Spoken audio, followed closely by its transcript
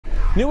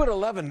New at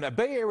 11, a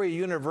Bay Area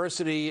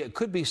university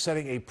could be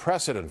setting a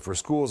precedent for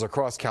schools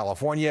across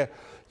California.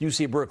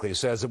 UC Berkeley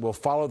says it will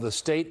follow the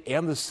state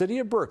and the city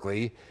of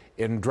Berkeley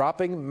in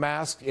dropping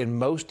masks in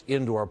most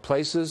indoor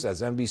places.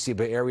 As NBC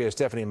Bay Area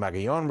Stephanie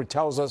Magallon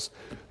tells us,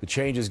 the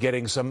change is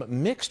getting some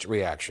mixed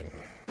reaction.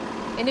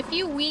 In a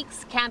few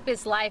weeks,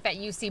 campus life at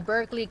UC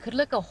Berkeley could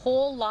look a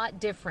whole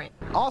lot different.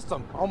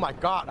 Awesome. Oh my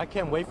God, I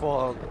can't wait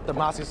for the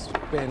mask has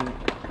been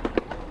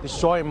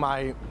destroying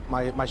my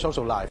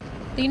social life.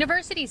 The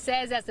university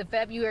says as of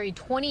February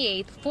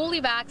 28th, fully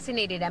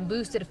vaccinated and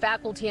boosted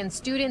faculty and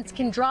students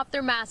can drop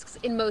their masks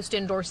in most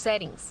indoor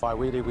settings. I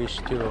really wish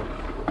to,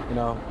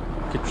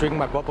 could drink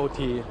my bubble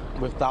tea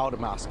without a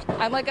mask.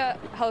 I'm like a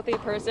healthy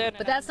person.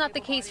 But that's not the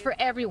case for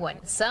everyone.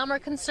 Some are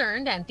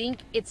concerned and think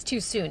it's too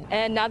soon.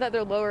 And now that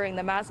they're lowering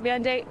the mask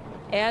mandate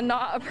and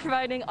not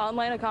providing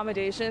online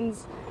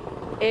accommodations,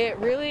 it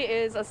really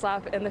is a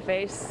slap in the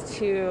face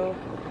to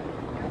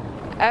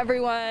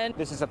everyone.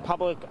 This is a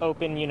public,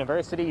 open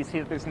university. You see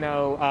that there's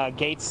no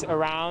gates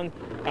around.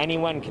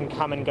 Anyone can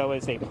come and go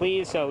as they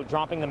please. So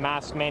dropping the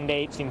mask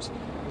mandate seems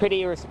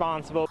pretty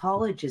irresponsible.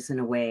 Colleges, in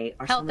a way,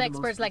 are health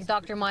experts like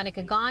Dr.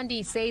 Monica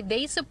Gandhi say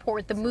they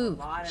support the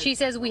move. She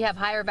says we have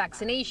higher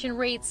vaccination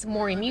rates,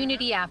 more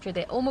immunity after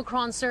the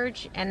Omicron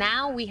surge, and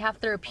now we have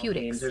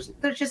therapeutics.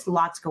 There's just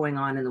lots going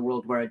on in the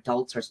world where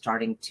adults are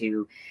starting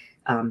to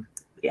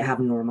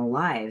have normal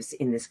lives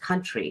in this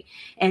country.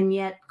 And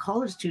yet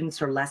college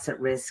students are less at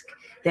risk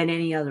than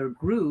any other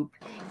group,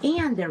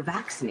 and they're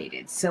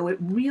vaccinated. So it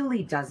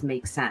really does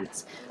make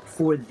sense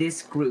for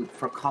this group,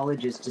 for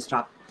colleges to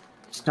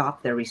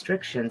stop their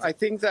restrictions. I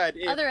think that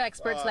other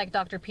experts like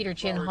Dr. Peter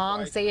Chin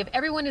Hong say if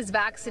everyone is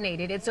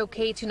vaccinated, it's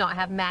okay to not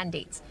have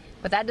mandates.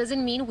 But that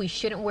doesn't mean we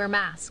shouldn't wear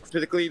masks.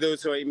 Particularly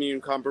those who are immune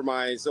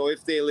compromised, or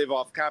if they live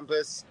off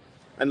campus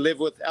and live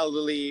with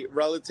elderly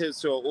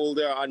relatives who are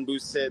older,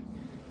 unboosted,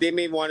 they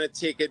may want to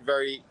take it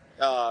very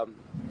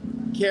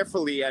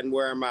carefully and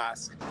wear a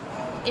mask.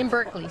 In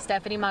Berkeley,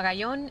 Stephanie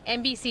Magallon,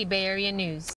 NBC Bay Area News.